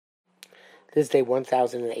This is day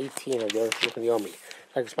 1018 of the Rosh Yomi.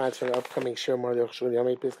 Like a sponsor for the upcoming Shir More Rosh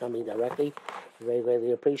Yomi, please call me directly. I very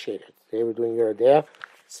greatly appreciate it. Today we're doing Yer Adeh,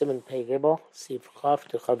 Simon Pei Gibel, Sif Chav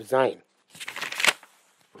to Chav Zayin.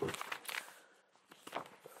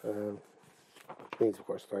 Which means, of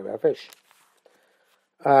course, story about fish.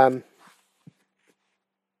 Chav,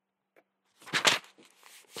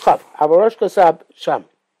 Avarosh Kosab Sham.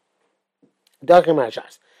 Darkim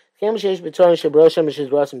Rashas.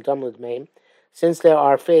 Since there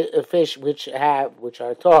are fish which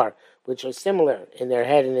are tar, which are similar in their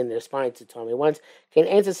head and in their spine to Tommy once, can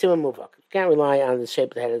answer Simon Muvak. You can't rely on the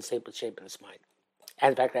shape of the head and the shape of the spine.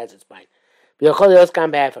 And the fact that it has its spine.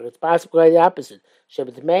 It's possibly the opposite.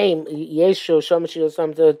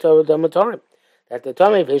 That the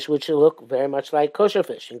Tommy fish, which look very much like kosher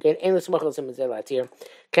fish, and can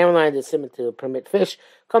rely on the simon to permit fish.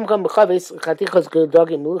 Nevertheless,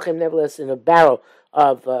 in a barrel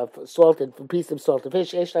of piece of salted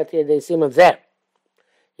fish, you can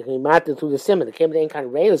be mated through the simon. The came to any kind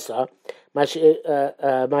of reusa,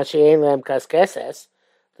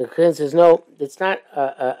 the prince says no. It's not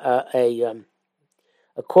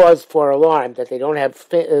a cause for alarm that they don't have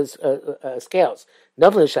scales.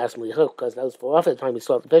 Because those fall off at the time we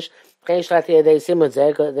salt the fish. They can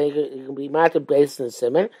be mated based on the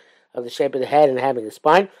simon of the shape of the head and having a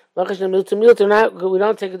spine. We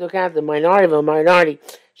don't take into account the minority of a minority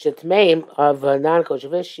of non-kosher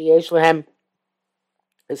fish. Have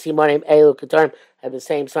the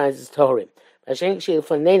same signs as Torim. But if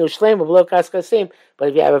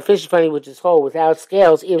you have a fish funny which is whole without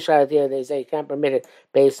scales, they say you can't permit it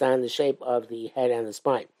based on the shape of the head and the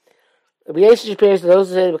spine. Those who say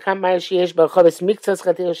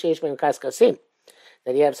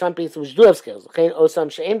that you have some pieces which do have scales. Therefore,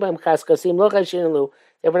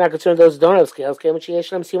 we're not concerned those who don't have scales, because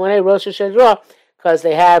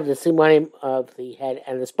they have the simonim of the head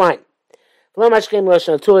and the spine. It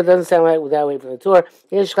doesn't sound like without waiting for the tour.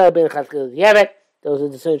 Those are the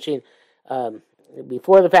difference between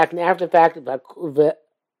before the fact and after the fact. About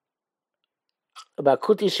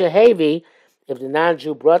kuti shehevi, if the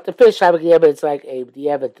non-Jew brought the fish, it's like a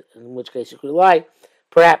diavad, in which case you could rely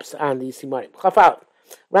perhaps on the simonim.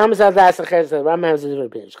 Ram has a different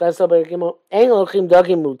opinion.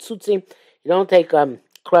 You don't take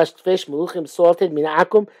crushed fish, salted,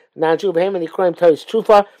 non-Jew, and the crime Torah's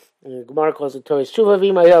trufa. Gemara calls it Torah's trufa.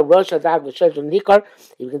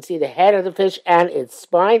 You can see the head of the fish and its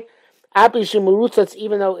spine.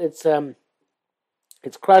 Even though it's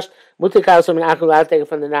crushed, take it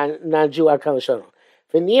from the non-Jew.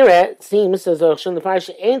 Venira seems as though the fire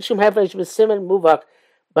ain't shum hefesh b'simen muvak.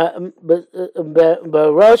 But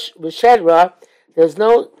Rosh v'Shedra, there's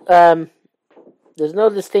no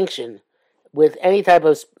distinction with any type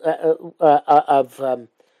of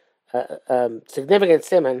significant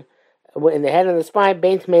simon in the head and the spine.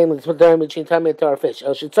 Between tummy and Torah fish. You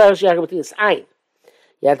have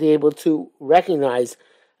to be able to recognize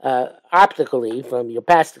optically from your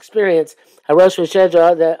past experience a Rosh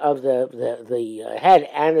v'Shedra of the head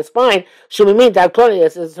and the spine. Shumimim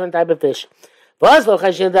dagplonius is a certain type of fish. Then we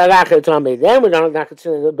don't not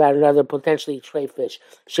concerned about another potentially stray fish,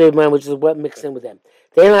 which is what mixed in with them.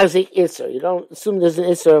 They don't have the Isser. You don't assume there's an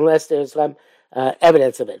Isser unless there's some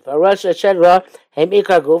evidence of it. The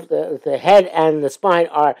head and the spine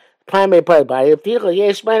are primary part of the body.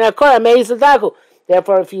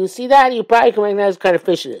 Therefore, if you see that, you probably can recognize what kind of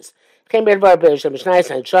fish it is.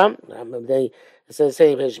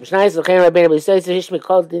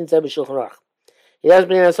 He does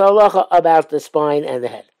bring us halacha about the spine and the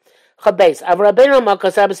head. Chabes. Avrabenu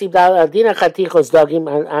makasab sib dal dina chatichos dagim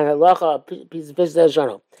on halacha piece of fish that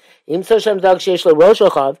jono. Im sosham dag sheish lo rosh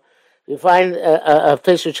chav. We find a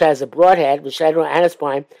fish which has a broad head, which has and a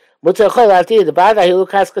spine. Mutzachol ati the bada hilu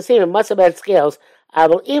kaskasim. It must have had scales.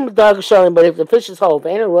 Aval im dag sholim. But if the fish is whole,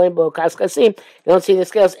 ve'ena roim bo kaskasim, you don't see the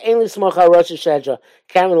scales. Ainly smocha rosh shedra.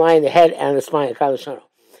 Can't rely on the head and the spine. Kalashano.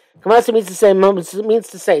 Kamasa means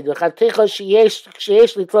to say the chaticha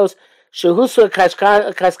sheyesh close shehusur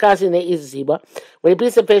kaskasi ne'iziba. When a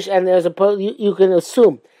piece of fish and there's you can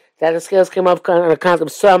assume that the scales came up on account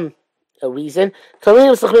of some reason.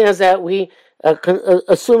 Talinim suchmin is that we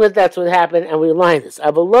assume that that's what happened and we rely on this.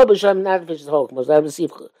 Avalo b'sham not the fish's whole.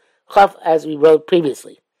 As we wrote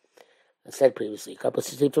previously, I said previously a couple of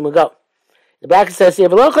seasons from ago. The bracket says here,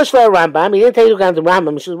 Rambam, he didn't take you down to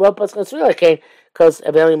Rambam, which is what Pascal Srila came, because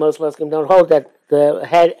evidently most Muslims don't hold that the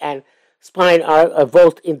head and spine are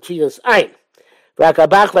both in Trios Ayin.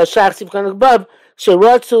 Rakabach v'shach sivkan above,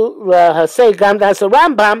 Shirotzu hasei gam das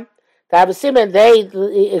Rambam, to have a simon, they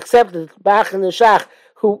accepted Bach and the Shach,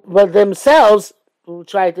 who themselves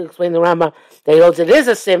tried to explain the Rambam that he holds it is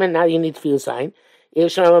a simon. Now you need to feel sign. You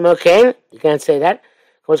can't say that.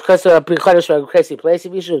 A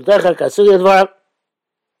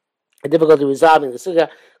difficulty resolving the sugya,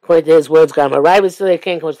 according to his words, Gam Harai was still a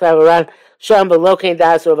king, comes travel around, Sham Belokain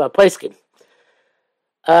Das or Plaiskim.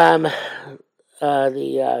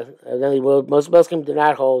 Most Muslims do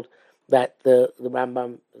not hold that the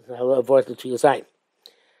Rambam avoided to sign.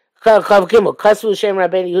 Chav Gimel, Kasvu Shem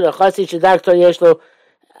Rabbeinu Yehuda Chassid Shedak Tor Yeshlo.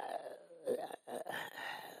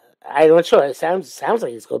 I'm not sure. It sounds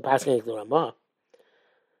like he's going passing the Ramah.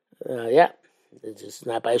 Yeah, it's just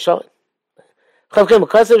not by showing. Chav Gimel,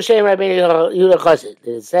 Kasvu Shem Rabbeinu Yehuda Chassid.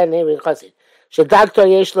 It's said name of Chassid. Shedak Tor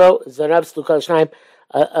Yeshlo Zanav Stukal Shnaim.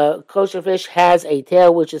 A kosher fish has a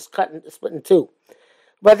tail which is split in two.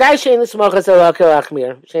 But that Shein L'Smochas Elakir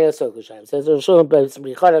Achmir Shein L'Sokushayim says the Rishonim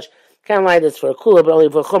B'Smi Chodesh can't lie this for a kula, but only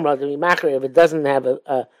for chumrah to be machri if it doesn't have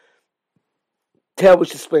a tail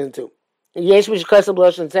which is split in two. Yesh Mishkasam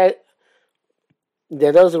Loshan said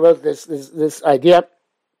that those who wrote this idea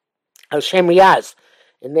of Shem Riaz,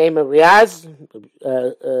 in the name of Riaz,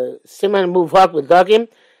 Siman Muvhak with Dagim,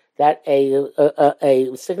 that a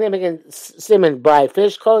significant simon by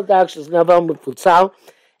fish called Dags is Navam with Futsal,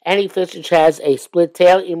 any fish which has a split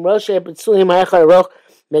tail, Im Roshe Betsulim Hayacharoch.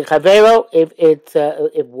 If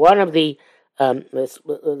one of the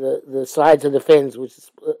sides of the fins, which is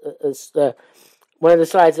one of the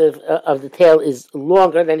sides of the tail, is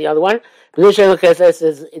longer than the other one,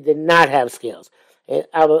 says it did not have scales. But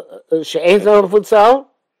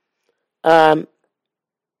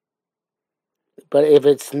if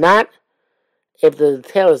it's not, if the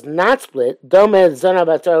tail is not split,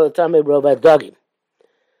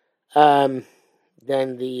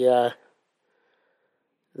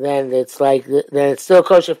 then it's like then it's still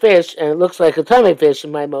kosher fish, and it looks like a tummy fish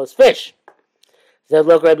in my most fish. So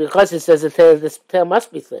look, Rabbi Chassid says this tail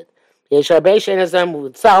must be split.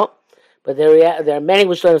 With salt, but there are many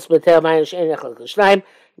which don't split tail.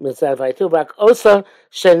 Also,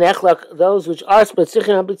 those which are split,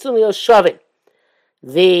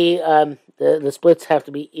 the splits have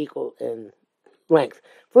to be equal in length.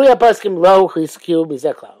 Most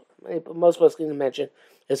Poskim mention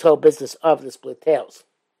this whole business of the split tails.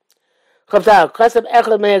 One of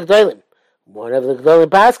the Gdolim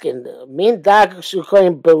Paskin, Min Dag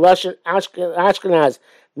Shukoim Belushan Ashkenaz,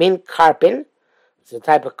 Min Karpin, it's a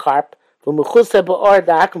type of carp, from Muchusa Be'or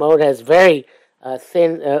Dakmo, it has very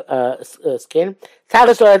thin skin.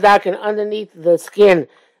 Tagas Or Dak, and underneath the skin,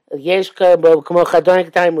 Yeshka Kamo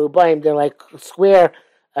Chadonik Time Rubaim, they're like square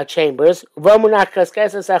chambers. Vomunak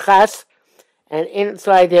Kaskesas Achas, and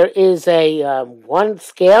inside there is a one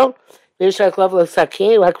scale. Bishak level of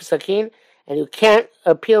sakin, and you can't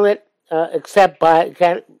peel it except by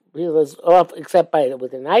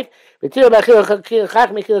with a knife. In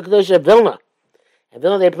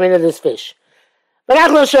Vilna they permitted this fish. But I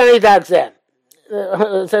don't know,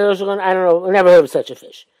 I never heard of such a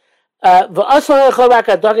fish. Bam!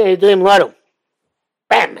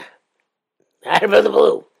 Out of the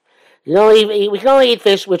blue. We can only eat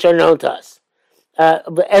fish which are known to us. As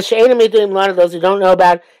those who don't know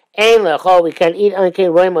about, we can eat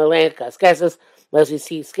unless we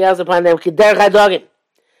see scales upon them in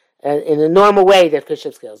a normal way that fish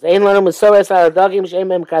have scales. They don't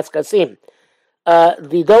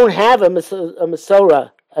have a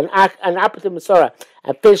mesora, an operative mesora,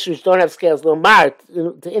 a fish which don't have scales, to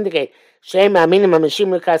indicate that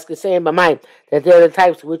they're the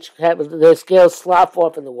types which have their scales slough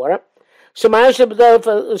off in the water. That's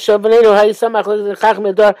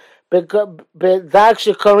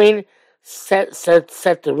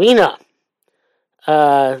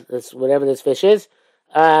whatever this fish is.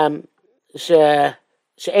 Doesn't have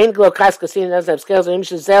scales. These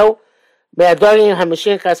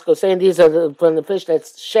are from the fish that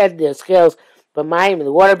shed their scales from Mayim in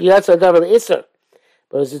the water. But it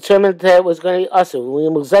was determined that it was going to be also. We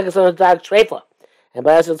on the dog trefa. And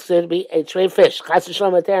by us it's considered to be a trade fish. Chas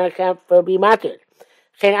v'shalom can't be marketed.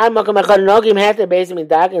 And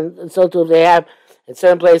so too they have in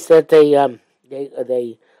certain places that they are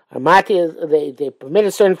matir, they permit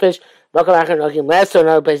a certain fish. Last in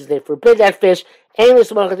other places they forbid that fish.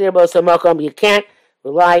 You can't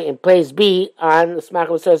rely in place B on the smach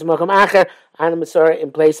of on the Masorah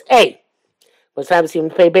in place A. But sometimes you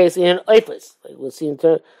can pay basically in oifus. Like we'll see in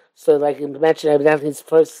turn. So, like you mentioned, evidently his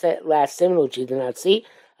last simon, which he did not see,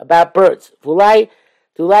 about birds. Naming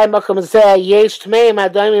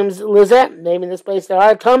this place there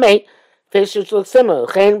are tomei fish which look similar.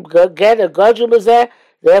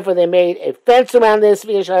 Therefore, they made a fence around this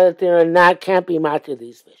fish, can't be matir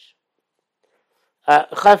these fish.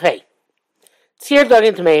 Tzir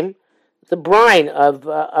dogim tmeim, the brine of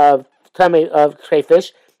tray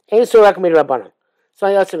fish, ain't so recommended rabbanim. So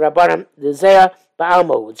I also rabbanim the zera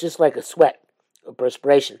ba'almo, it's just like a sweat, a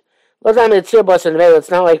perspiration. It's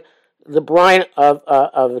not like the brine of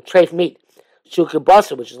a treif meat,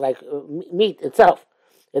 shukibasa, which is like meat itself.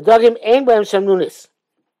 The dogim ain't b'hem shamnunis.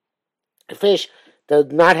 The fish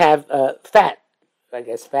does not have fat, I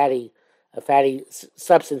guess fatty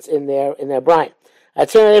substance in their brine. And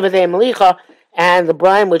the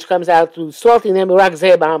brine which comes out through salting them,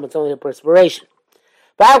 it's only a perspiration.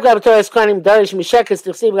 Even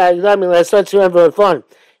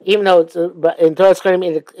though it's in Torah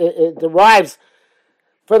Kohanim, it derives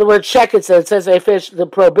for the word sheketz, so it says a fish the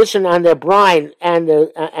prohibition on their brine and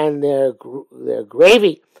their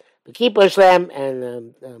gravy, the keeper shlam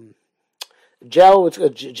and jelly which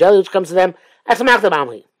comes to them. It's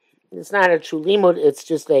not a true limud. It's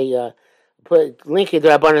just a linking the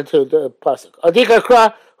rabbanon to the pasuk. Odika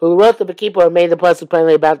Kra, who wrote the keeper, made the pasuk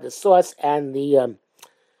plainly about the sauce and the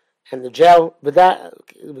gel. But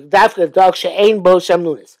dafka dog she'ein bo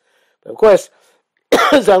shamnunis. But of course,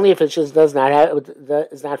 it's only if it just does not have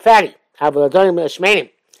it's not fatty.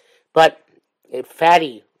 But a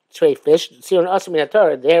fatty tray fish,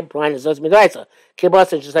 their brine is osmidaisa.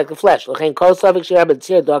 Kibasa just like the flesh.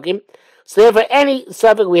 So therefore, any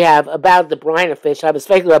subject we have about the brine of fish, have a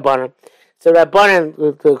speculative rabbanon. So rabbanon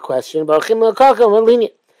the question, but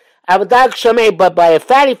lenient. But by a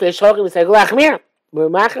fatty fish, we say we're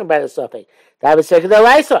maching by the suffix. That would say the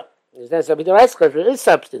raisa. There's not something the raisa because there is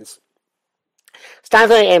substance.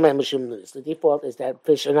 The default is that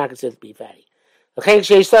fish are not considered to be fatty.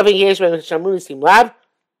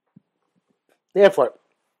 Therefore,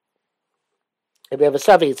 if we have a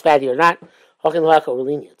suffix, it's fatty or not, we're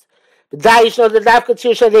lenient.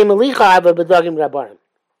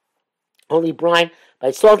 Only brine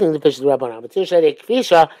by salting the fish is the rabbanon.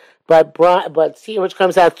 But see which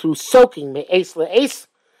comes out through soaking me'ace le'ace,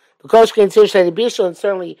 because and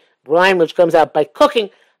certainly brine which comes out by cooking.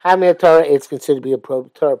 Torah, it's considered to be a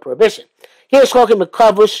Torah prohibition. Here's talking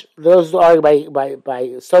mekavush. Those who argue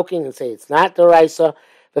by soaking and say it's not doraisa.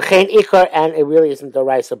 V'chein ikar, and it really isn't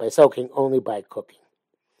doraisa by soaking, only by cooking.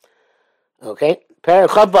 Okay.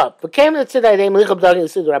 Parachava. V'came the tzedai they melichab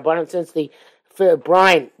dagim the rabbanon, since the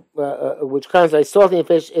brine which comes by salting the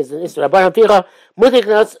fish is an isra rabbanon ficha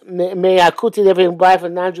mutiknos me'akuti they buy for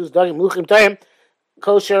non-Jews dagim muchim tarim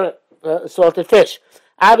kosher salted fish.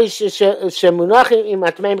 Even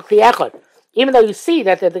though you see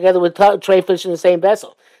that they're together with tray fish in the same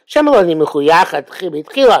vessel.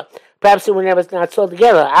 Perhaps they were never not sold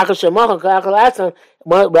together.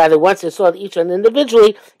 Rather, once they're sold each one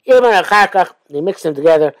individually, they mix them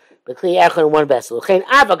together in one vessel. Even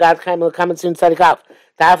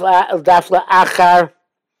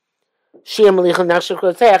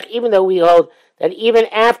though we hold that even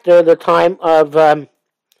after the time of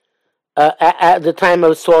at the time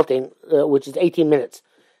of salting, which is 18 minutes,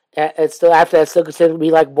 it's still after that's still considered to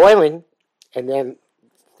be like boiling, and then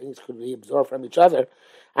things could be absorbed from each other.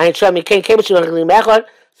 So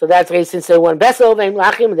that's why since they're one vessel,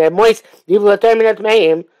 they're moist.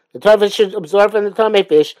 The Torah should absorb from the tame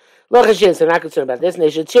fish. They're not concerned about this. And they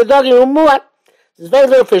should cheer doggy umuat. There's very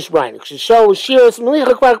little fish brine. It should show shears and all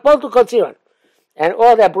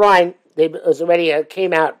that brine was already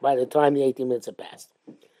came out by the time the 18 minutes had passed.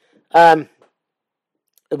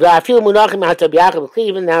 Even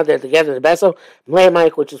now they're together in the vessel,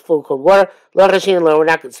 which is full of cold water. We're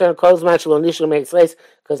not concerned because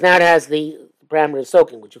now it has the parameter of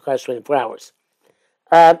soaking, which requires 24 hours.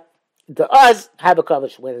 The us have a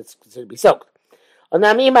coverage when it's considered to be soaked. But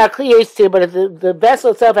if the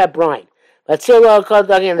vessel itself had brine, and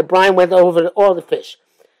the brine went over all the fish,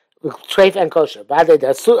 treif and kosher. But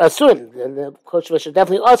the kosher fish are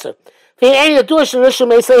definitely also.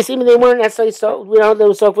 Even they weren't necessarily soaked, they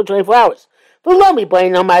were soaked for 24 hours. But Lomi Boy,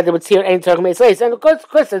 no matter what's here, ain't talking about and of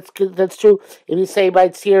course that's true. If you say by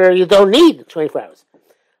here you don't need 24 hours.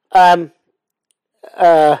 Like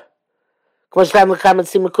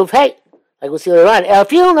we'll see later on.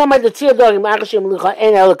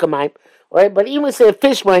 Alright, but even say a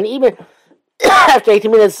fish brine, even after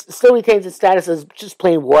 18 minutes, still retains its status as just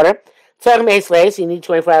plain water. You need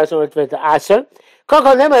 24 hours in order for it to answer. They're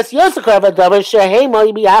probably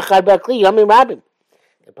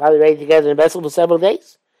ready together in a vessel for several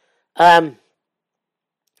days. That's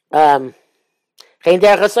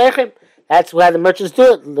why the merchants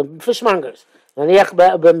do it, the fishmongers. To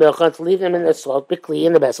leave them in the salt, quickly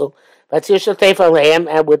in the vessel. And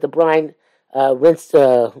with the brine rinsed,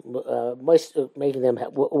 moist, making them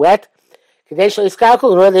wet. In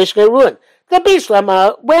order they should get ruined. The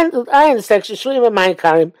Bishlama, when I understand, Shishlim and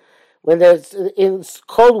Karim, when there's in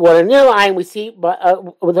cold water near the eye, we see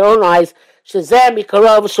with our own eyes, Shazam,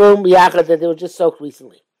 Mikarov, Shalom, Biyachad, that they were just soaked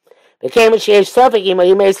recently. Became a Sheesh Suffolk, you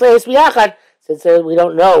may slay us Biyachad, since we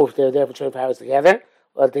don't know if they're there for 24 hours together,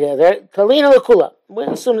 or together. Talina Lakula, we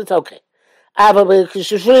assume it's okay. But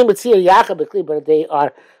they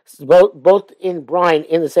are both in brine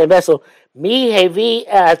in the same vessel. Mi hevi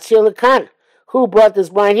Tzilikan. Who brought this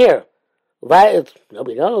brine here?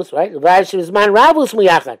 Nobody knows, right? That's it was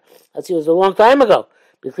a long time ago.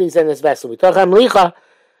 Because in this vessel, we talk about Mlicha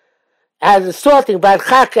as the sorting about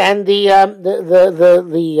chak and the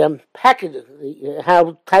package,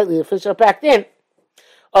 how tightly the fish are packed in.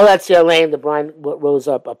 All that's here laying the brine rose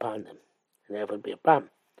up upon them, and that would be a problem.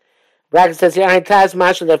 Bracket says here, "Taz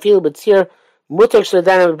mashal dafil b'tzir mutak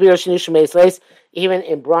shledan b'bir shnishim eisleis." Even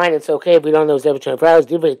in brine, it's okay if we don't know it's every 24 hours.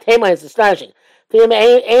 Divrei tema is astonishing. Even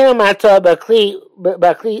they're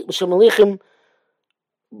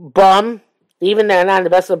not in the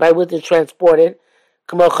vessel by which it's transported.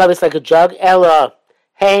 Kamo chavis like a jug. Ella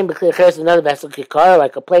haim b'kli another vessel kikar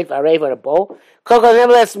like a plate, a rave, or a bowl. Koko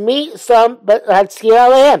nevertheless me some, but had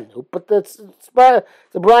skialahem who put the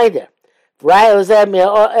brine there. You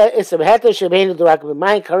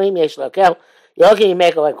can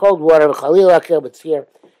make it like cold water, but here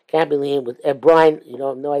can't be lean with a brine. You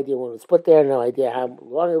have no idea when it was put there, no idea how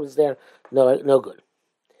long it was there. No good.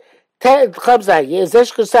 That's a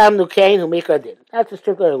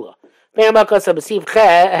strict law.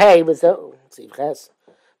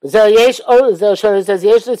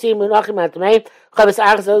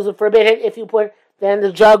 Forbidden if you put then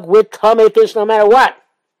the jug with tummy fish no matter what.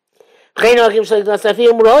 Now, yeah,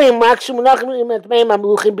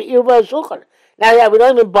 we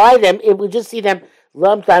don't even buy them if we just see them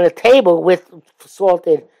lumped on a table with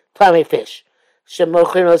salted tummy fish. Which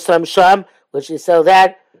is so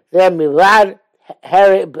that they're milad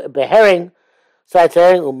herring, sides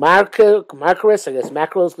herring, marcarus, I guess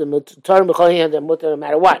mackerels, the mutar no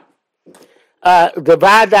matter what. The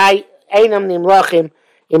vadai einam nimlachim.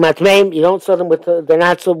 You don't salt them with, they're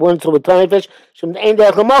not so ones with tummy fish,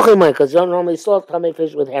 because you don't normally salt tummy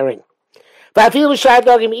fish with herring. But I feel with shy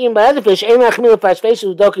dog eaten by other fish, you don't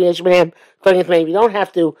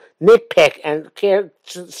have to nitpick and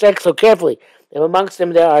check so carefully. If amongst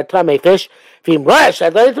them there are tummy fish, if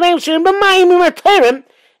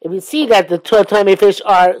you see that the tummy fish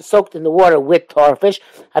are soaked in the water with tar fish,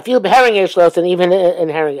 I feel herring and even in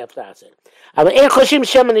herring after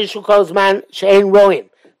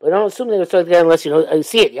but don't assume they were soaked together unless you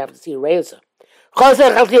see it. You have to see a reyusa.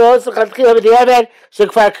 If you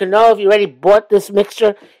already bought this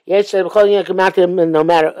mixture, no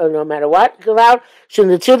matter what, because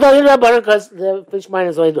the fish mine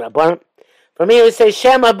is only doing. For me, we say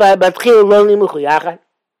Shema by Batchil Loni Mukhuyachan.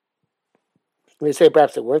 We say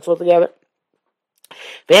perhaps they weren't sold together.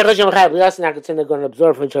 We also not consider they're going to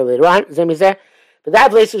absorb from each other later on. But that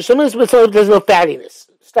place, there's no fattiness.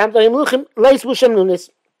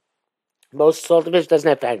 Most salted fish doesn't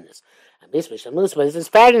have fattiness. But this is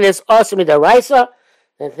fattiness also with the raisa.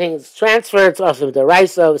 Then things transfer. It's also with the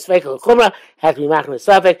raisa. Svekel chumra has to be machne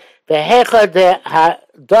suffix. Vehecha de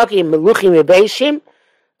hadokim meluchim yebeshim,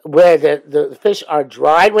 where the fish are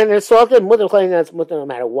dried when they're salted. Mutter that's mutter no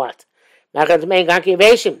matter what. Nachat main ganki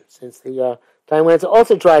yebeshim, since the time when it's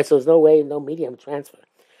also dry, so there's no way, no medium transfer.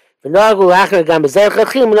 But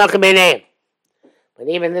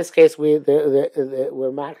even in this case,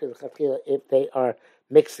 we're marking if they are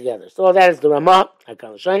mixed together. So all that is the Ramah. I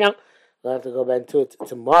can't show you now. We'll have to go back to it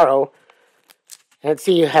tomorrow and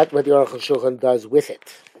see what the Aruch HaShulchan does with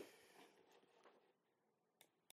it.